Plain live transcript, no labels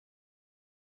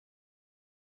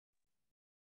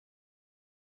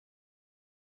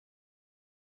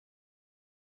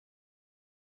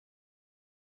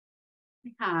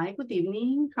Hi, good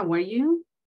evening. How are you?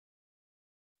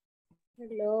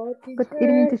 Hello, Good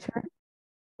evening, teacher.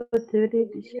 teacher. Good evening,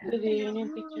 teacher. Good evening,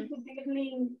 teacher. Good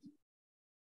evening.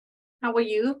 How are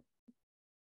you?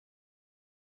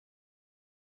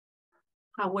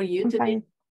 How are you I'm today?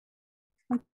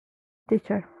 fine.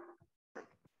 Teacher.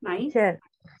 Nice. Teacher,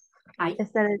 Hi.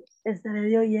 estaré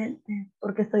de oyente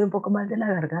porque estoy un poco mal de la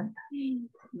garganta.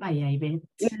 Vaya, Ivette.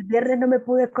 Y el viernes no me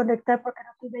pude conectar porque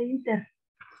no tuve inter.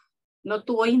 No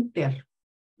tuvo Inter.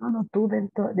 No tuve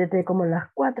desde como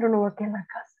las 4 no aquí en la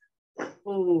casa.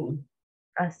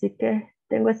 Así que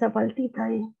tengo esa faltita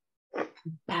ahí.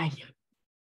 Vaya.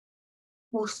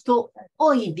 Justo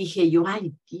hoy dije yo,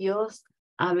 ay Dios,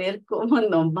 a ver cómo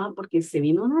nos va, porque se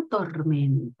vino una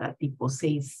tormenta tipo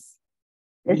 6.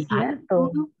 Es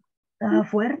cierto, estaba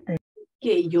fuerte.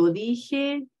 Que yo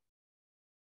dije,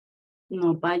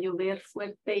 nos va a llover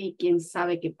fuerte y quién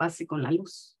sabe qué pase con la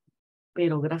luz.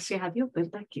 Pero gracias a Dios,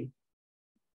 ¿verdad? Que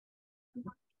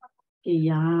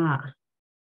ya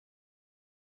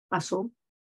pasó.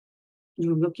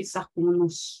 Llovió quizás como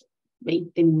unos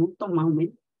 20 minutos más o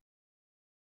menos.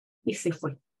 Y se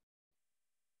fue.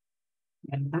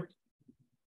 ¿Verdad?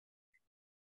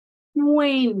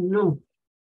 Bueno.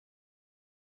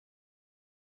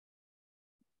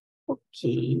 Ok.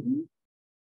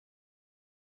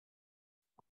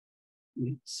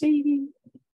 Let's see.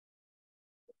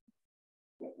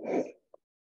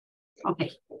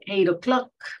 Okay, 8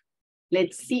 o'clock.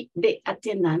 Let's see the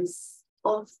attendance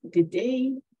of the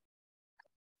day.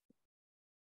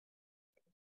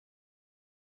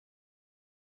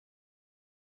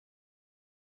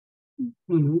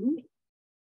 Mm-hmm.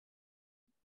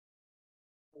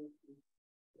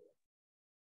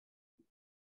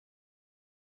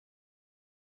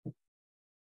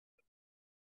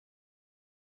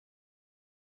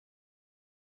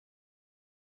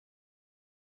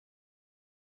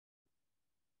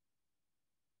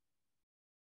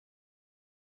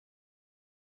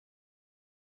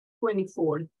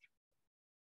 $24.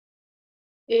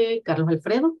 Carlos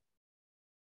Alfredo.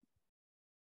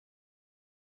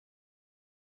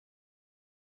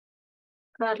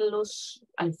 Carlos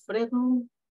Alfredo.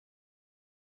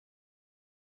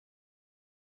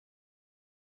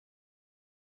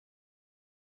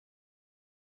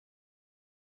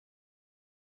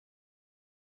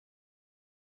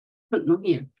 No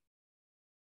here.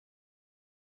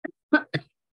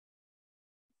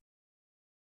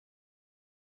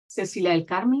 Cecilia del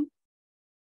Carmen.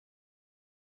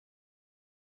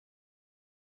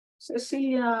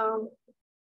 Cecilia.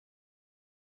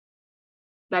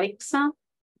 Clarixa.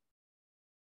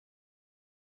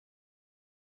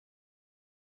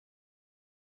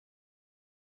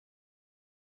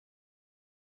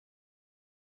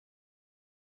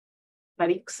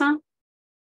 Clarixa.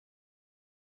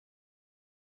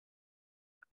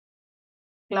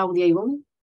 Claudia Ivonne.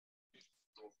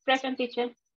 Present,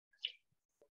 teacher.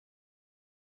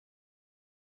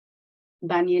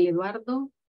 Daniel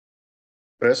Eduardo.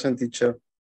 Present, teacher.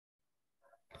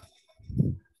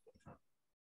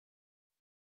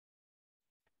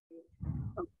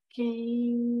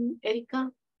 Okay.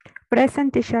 Erika.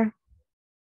 Present, teacher.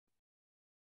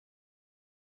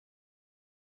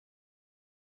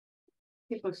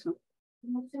 ¿Qué pasó?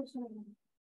 No sé,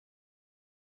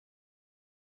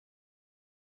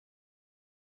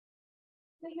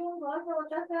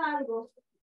 algo.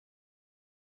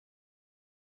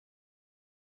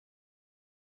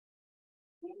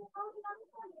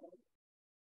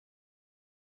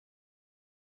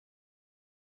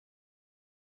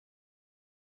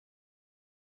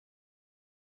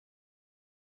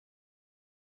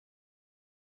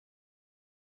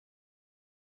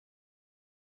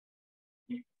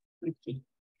 Ok.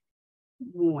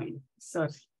 Bueno,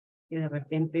 sorry. Que de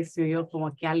repente se oyó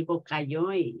como que algo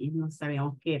cayó y no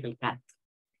sabíamos qué era el gato.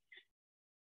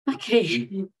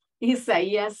 Ok.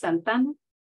 Isaías Santana.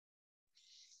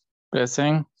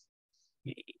 Present.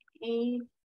 Y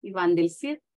Iván del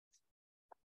Cid.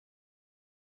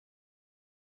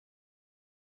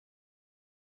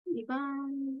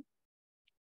 Iván.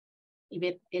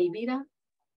 Ivette Elvira.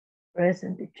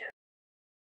 Present, teacher.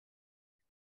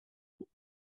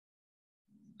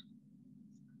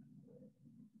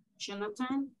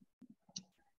 Jonathan.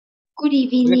 Good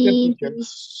evening.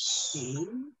 Sí.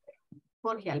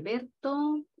 Jorge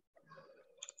Alberto.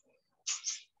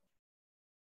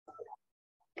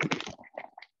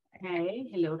 Hey,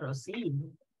 hello, Rosy.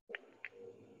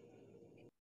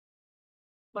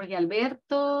 Jorge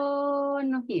Alberto,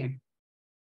 no here.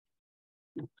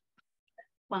 No.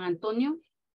 Juan Antonio.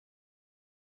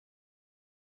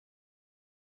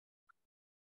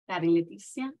 Karen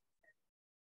Leticia.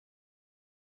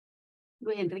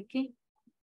 Luis Enrique.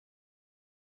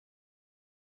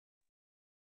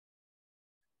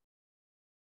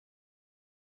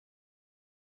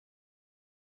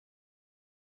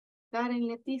 Karen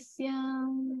Leticia.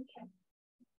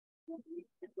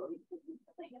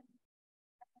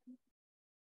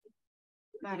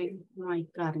 Karen, no hay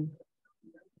Karen.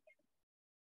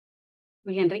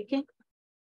 Luis Enrique.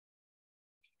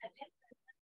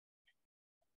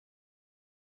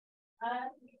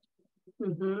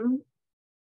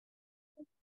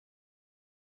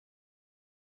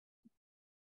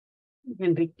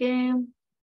 Enrique.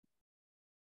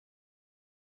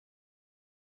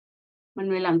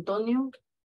 Manuel Antonio.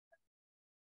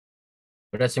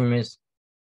 Gracias, Miss.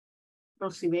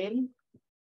 Rosibel.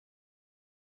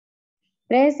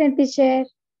 Present, teacher.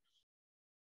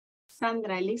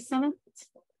 Sandra Elizabeth.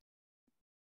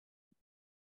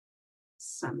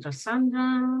 Sandra.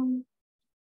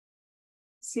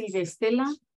 Silvia Estela.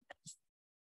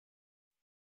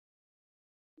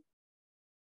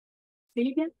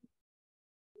 Silvia.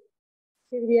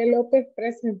 Silvia López,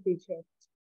 present, teacher.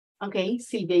 Ok,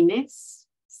 Silvia Inés.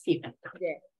 Sí.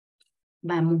 Yes.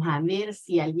 Vamos a ver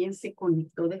si alguien se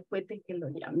conectó después de que lo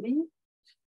llamé.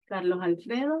 Carlos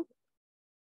Alfredo.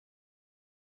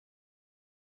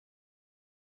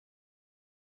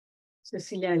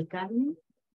 Cecilia del Carmen.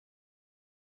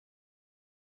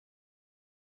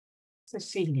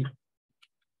 Cecilia.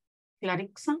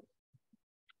 Clarixa.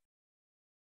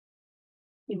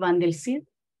 Iván del Cid.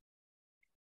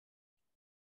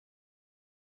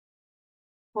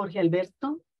 Jorge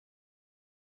Alberto.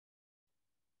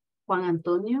 Juan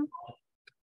Antonio.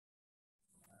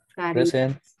 Karen.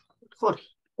 Present. Jorge.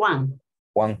 Juan.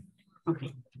 Juan. Ok.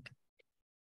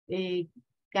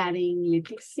 Karen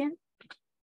Leticia.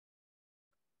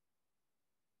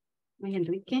 Luis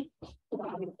Enrique.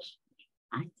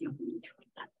 Ay, Dios mío.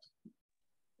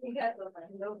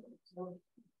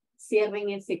 Cierren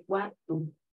ese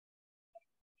cuarto.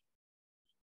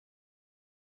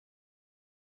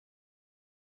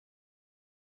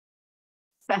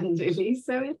 Sandra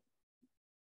Elizabeth.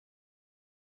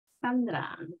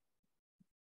 Sandra.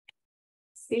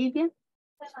 Silvia.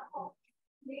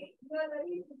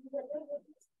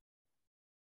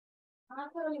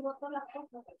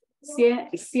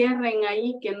 Cierren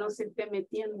ahí que no se esté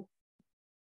metiendo.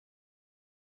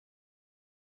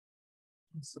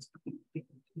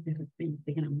 De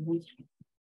repente, gran bulla.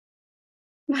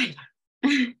 Bueno.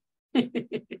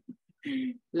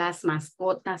 Las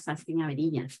mascotas hacen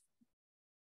averías.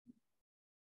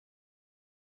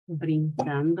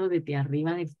 Brincando desde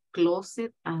arriba del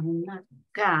closet a una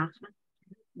caja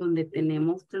donde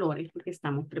tenemos flores porque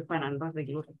estamos preparando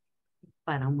arreglos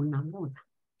para una boda.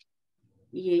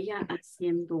 Y ella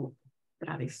haciendo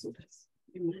travesuras.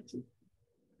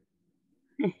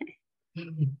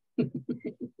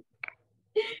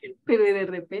 Pero de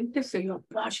repente se oyó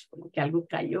como que algo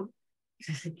cayó.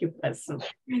 No sé qué pasó.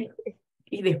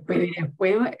 Y después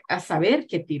a saber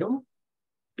que tiró.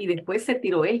 Y después se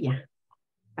tiró ella.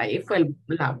 Ahí fue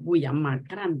la bulla más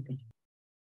grande.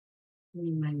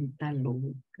 Mi manita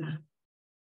loca.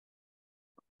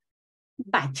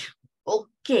 Vaya.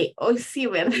 Ok, hoy sí,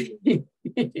 ¿verdad?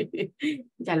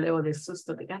 Ya luego de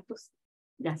susto de gatos,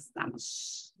 ya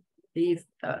estamos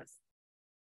listos.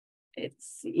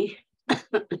 Sí.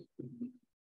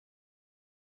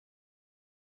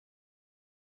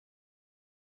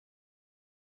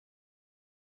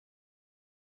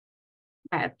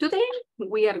 Today,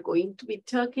 we are going to be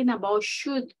talking about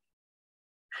should.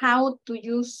 How to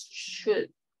use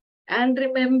should. And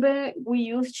remember, we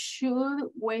use should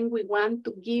when we want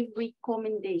to give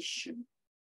recommendation.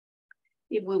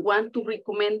 If we want to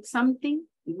recommend something,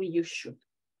 we use should,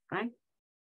 right?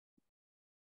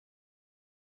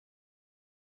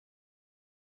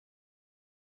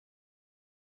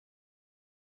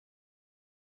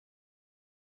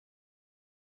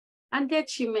 And the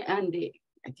achievement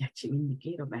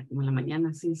indicator back in la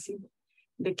mañana, sí.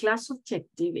 The class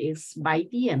objective is by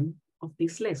the end of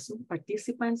this lesson,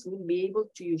 participants will be able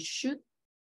to use should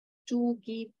to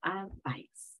give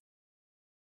advice.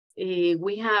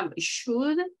 We have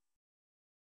should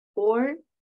or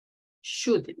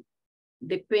shouldn't,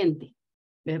 depende,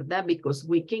 ¿verdad? Because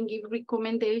we can give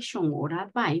recommendation or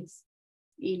advice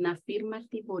in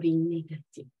affirmative or in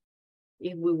negative.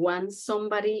 If we want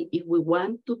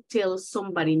to tell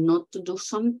somebody not to do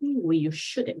something, we use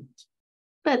shouldn't.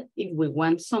 But if we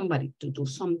want somebody to do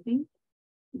something,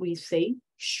 we say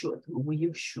should, we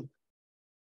use should.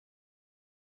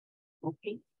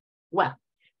 Okay, well,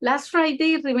 last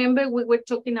Friday, remember we were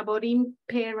talking about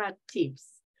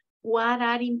imperatives. What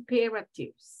are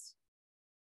imperatives?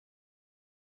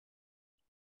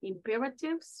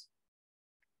 Imperatives.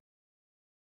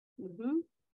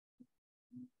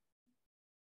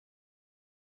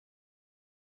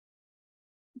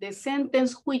 The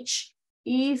sentence which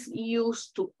is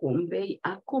used to convey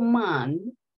a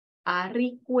command, a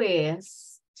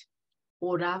request,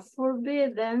 or a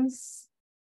forbiddance.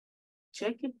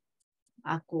 Check it.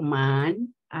 A command,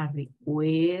 a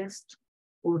request,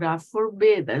 or a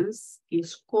forbiddance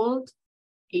is called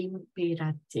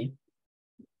imperative.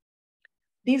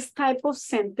 This type of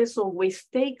sentence always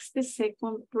takes the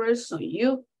second person,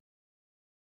 you,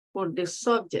 for the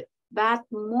subject, but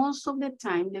most of the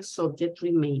time the subject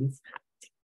remains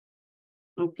active.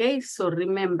 Okay, so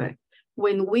remember,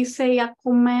 when we say a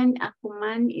command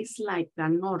is like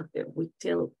an order. We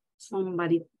tell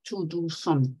somebody to do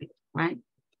something, right?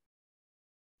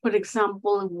 For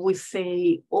example, we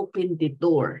say, open the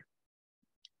door,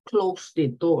 close the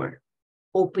door,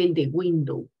 open the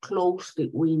window, close the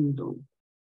window,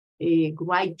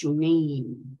 write your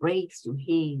name, raise your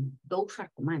hand. Those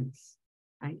are commands,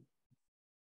 right?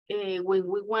 When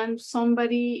we want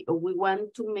somebody, or we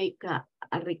want to make a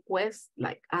request,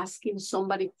 like asking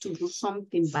somebody to do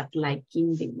something, but like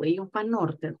in the way of an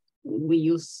order, we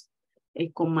use a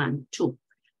command too.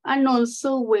 And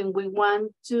also when we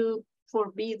want to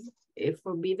forbid is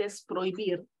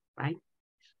prohibir, right?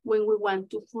 When we want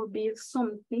to forbid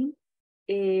something,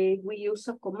 we use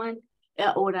a command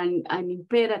or an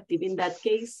imperative. In that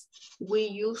case, we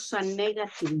use a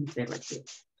negative imperative.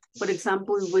 For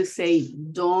example, we say,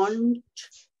 don't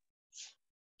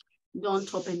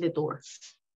open the door.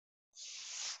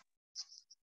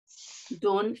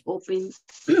 Don't open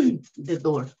the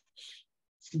door.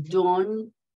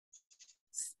 Don't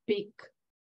speak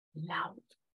loud.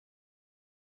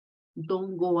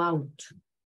 Don't go out.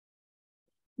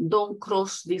 Don't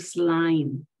cross this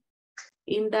line.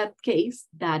 In that case,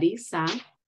 that is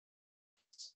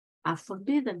a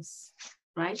forbiddance,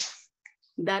 right?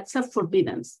 That's a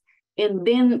forbiddance. And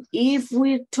then if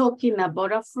we're talking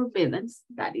about a forbiddance,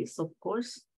 that is, of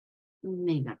course,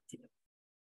 negative.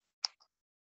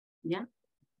 Yeah.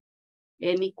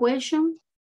 Any question?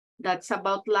 That's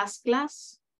about last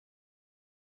class.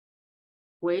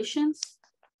 Questions?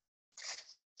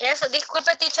 Eso,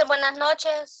 disculpe, teacher, buenas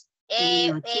noches.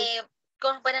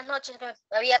 Buenas noches, me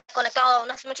había conectado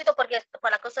unos muchitos porque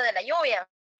por la cosa de la lluvia,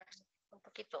 un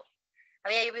poquito,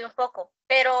 había llovido un poco,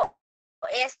 pero con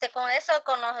eso,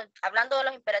 hablando de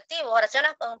los imperativos,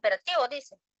 oraciones con imperativos,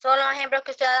 dice, son los ejemplos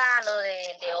que usted da dando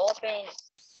de open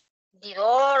the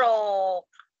door o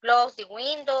close the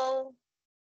window,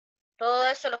 todo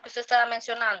eso lo que usted estaba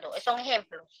mencionando, son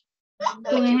ejemplos.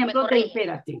 Son ejemplos de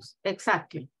imperativos,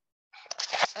 exacto.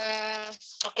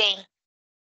 Ok.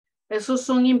 Esos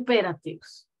son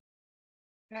imperativos.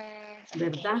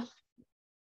 ¿Verdad?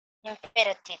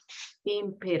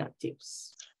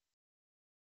 Imperatives.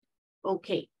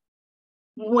 Okay.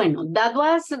 Bueno, that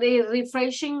was the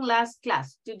refreshing last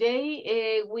class.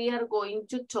 Today we are going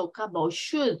to talk about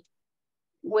should.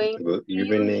 Good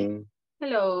evening.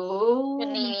 Hello. Good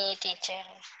evening, teacher.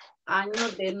 Año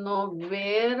de no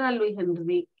ver a Luis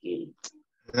Enrique.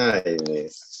 Hi,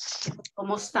 Miss.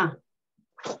 ¿Cómo está?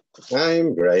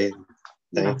 I'm great.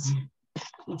 Thanks.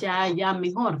 Ya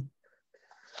mejor.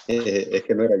 Es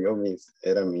que no era yo, Miss,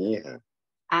 era mi hija.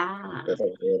 Ah. Pero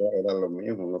era lo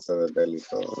mismo, no se desvela y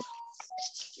todo.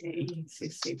 Sí.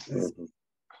 Pues.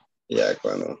 Ya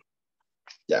cuando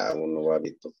ya uno va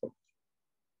visto,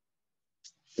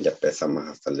 ya pesa más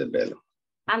hasta el desvelo.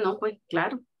 Ah, no, pues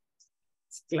claro.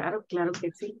 Claro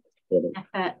que sí. Pero,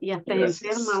 y hasta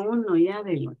enferma uno ya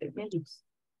de los desvelos.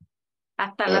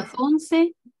 Hasta las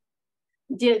 11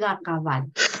 llega a cabal.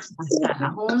 Hasta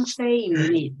las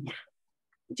 11:30.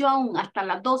 Yo aún hasta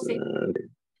las 12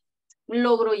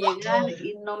 logro llegar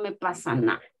y no me pasa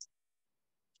nada.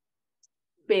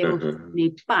 Pero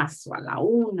me paso a la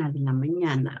 1 de la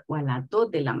mañana o a las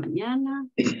 2 de la mañana,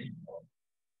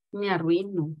 me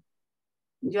arruino.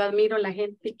 Yo admiro a la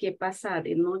gente que pasa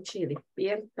de noche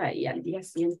despierta y al día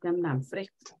siguiente andan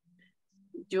frescos.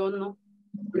 Yo no.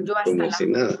 Yo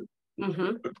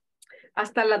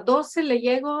hasta las 12 le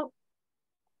llego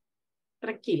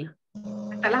tranquila.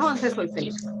 Hasta las 11 soy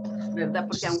feliz, ¿verdad?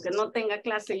 Porque aunque no tenga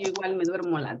clase, yo igual me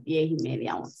duermo a las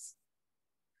 10:30, 11.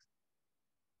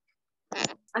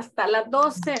 Hasta las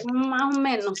 12 más o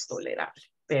menos tolerable,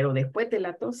 pero después de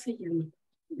las 12 ya no.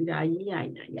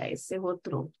 Ya ese es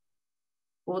otro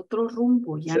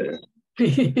rumbo, ya no.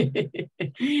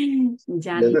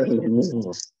 Ya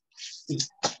no. Sí.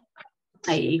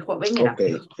 Ahí, joven era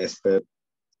peor.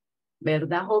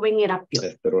 ¿Verdad? Joven era peor.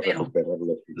 Espero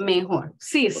recuperarlo. Mejor.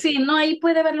 Sí, no, ahí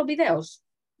puede ver los videos,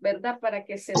 ¿verdad? Para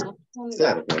que se nos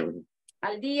ponga. Claro.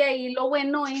 al día y lo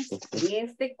bueno es en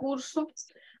este curso,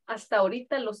 hasta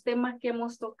ahorita los temas que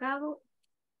hemos tocado,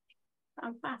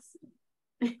 tan fácil.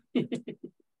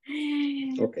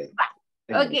 Okay.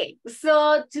 Okay,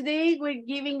 so today we're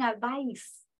giving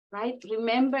advice, right?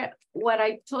 Remember what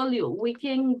I told you. We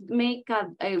can we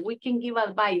can give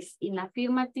advice in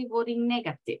affirmative or in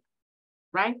negative,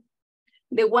 right?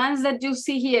 The ones that you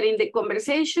see here in the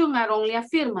conversation are only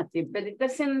affirmative, but it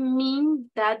doesn't mean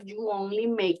that you only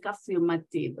make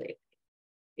affirmative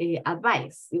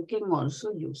advice. You can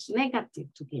also use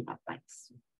negative to give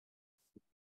advice.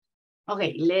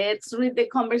 Okay, let's read the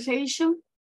conversation.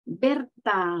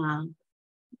 Berta,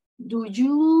 do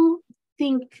you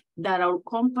think that our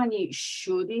company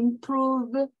should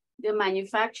improve the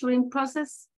manufacturing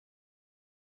process?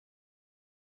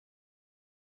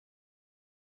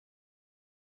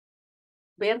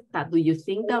 Berta, do you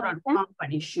think that our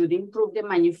company should improve the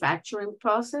manufacturing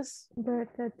process?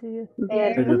 Berta, do you think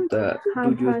Berta,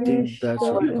 do you think that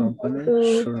our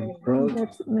company should improve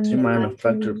the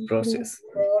manufacturing process?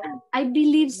 I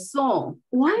believe so.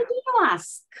 Why do you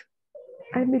ask?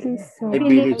 I believe so. I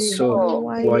believe so.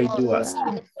 Why Why do do you ask?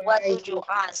 What do you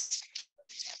ask?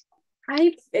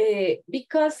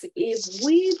 Because if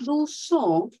we do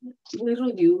so, we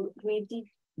reduce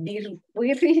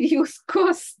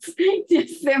costs. Ya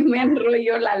se me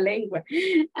enrolló la lengua.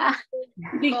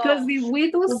 Because if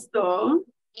we do so,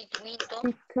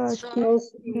 because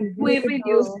we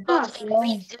reduce costs.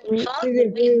 We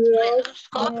reduce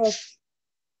costs.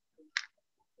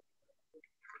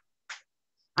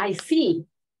 I see.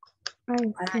 I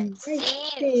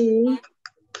See,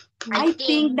 I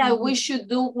think that we should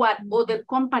do what other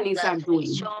companies are that we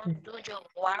doing. should do your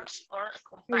works or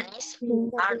companies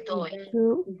are doing.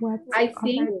 do what I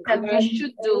think that we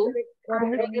should do what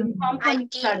other I companies are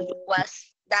think doing.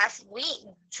 that we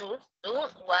should do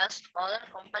what other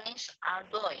companies are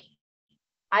doing.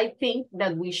 I think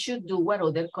that we should do what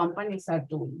other companies are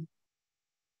doing.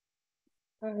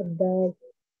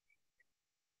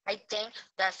 I think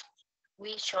that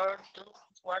we should do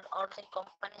what other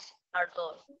companies are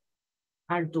doing.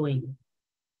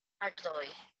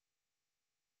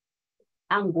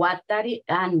 And what that is,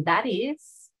 and that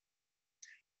is,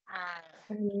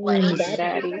 What is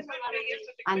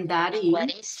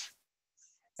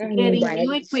getting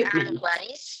new equipment, and what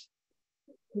is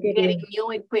getting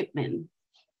new equipment.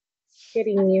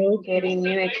 Getting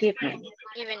new equipment.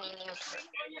 even in new.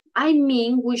 I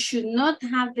mean, we should not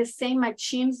have the same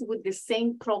machines with the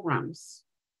same programs.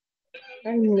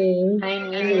 I mean,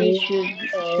 we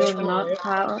should not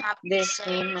have the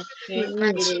same machine machine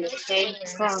with with the same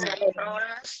program.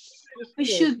 programs. We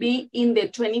should be in the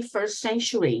 21st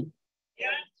century.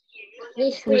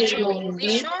 We should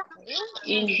be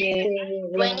In the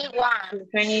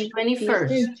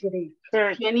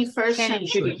 21st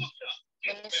century.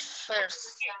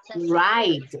 21st.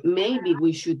 Right. Maybe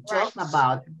we should talk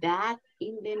about that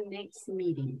in the next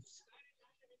meeting.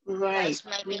 Right.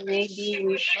 Yes, Maybe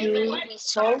we should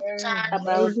talk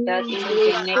about that in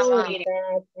the next meeting.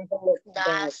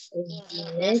 That's in the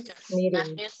next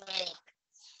meeting.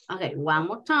 Okay, one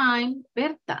more time.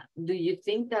 Berta, do you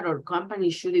think that our company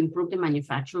should improve the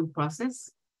manufacturing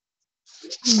process?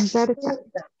 Berta,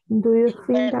 do you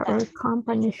think that our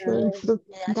company should improve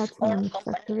that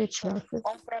manufacturing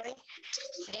process?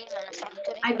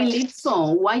 I believe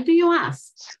so. Why do you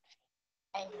ask?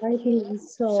 I believe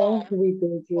so. We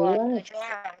do you ask?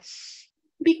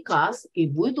 Because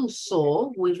if we do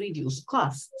so, we reduce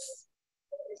costs.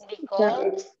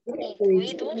 Because if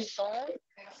we do so,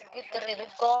 it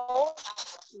reduces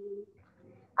costs.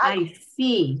 I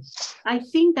see. I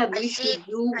think that we should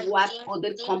do what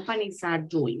other companies are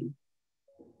doing.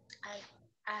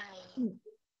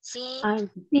 I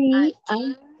think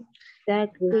that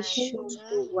we should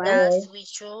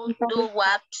do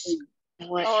what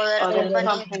other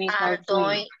companies are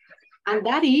doing. And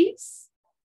that is?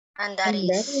 And that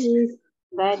is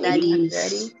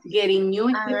Getting new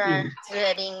equipment.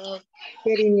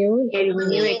 Getting new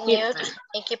equipment.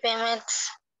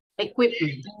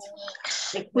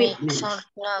 Equipment.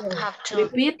 Not have to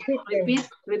Repeat.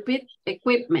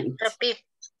 Equipment.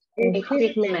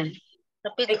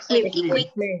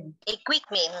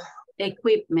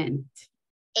 Equipment.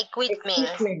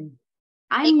 Equipment.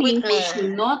 I mean, we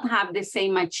should not have the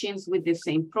same machines with the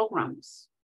same programs.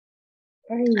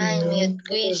 I mean,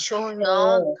 we should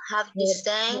not have the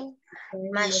same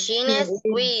machines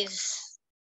with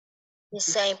the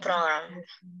same program.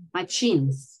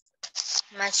 Machines.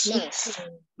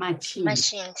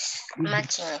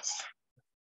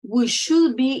 We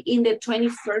should be in the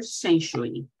 21st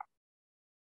century.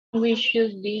 We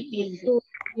should be in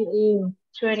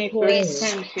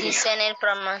 21st Descending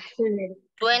from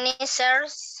 20th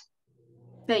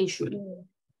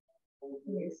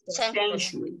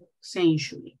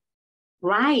century.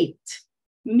 Right.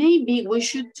 Maybe we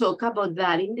should talk about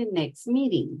that in the next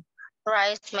meeting.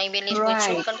 Right. Maybe we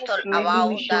should talk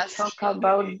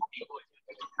about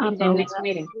in the next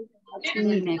meeting.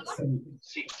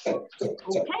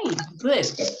 Okay, good.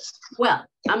 Well,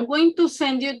 I'm going to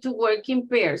send you to work in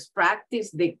pairs, practice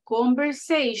the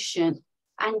conversation,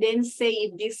 and then say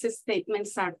if these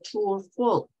statements are true or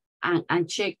false, and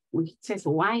check what it says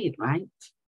why, right?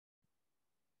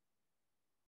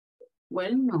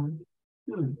 Well, no.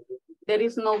 There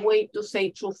is no way to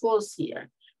say true false here.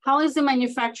 How is the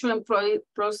manufacturing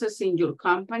process in your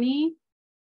company?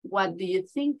 What do you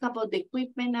think about the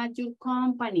equipment at your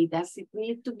company? Does it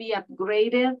need to be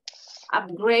upgraded?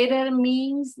 Upgraded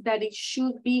means that it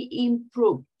should be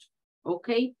improved,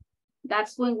 okay?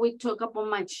 That's when we talk about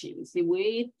machines. If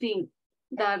we think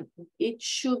that it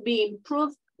should be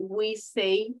improved, we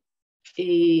say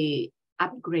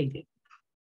upgraded,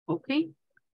 okay?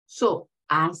 So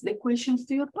ask the questions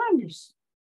to your partners.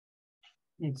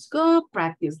 Let's go,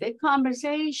 practice the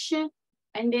conversation,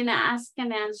 and then ask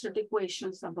and answer the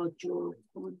questions about your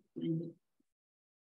company.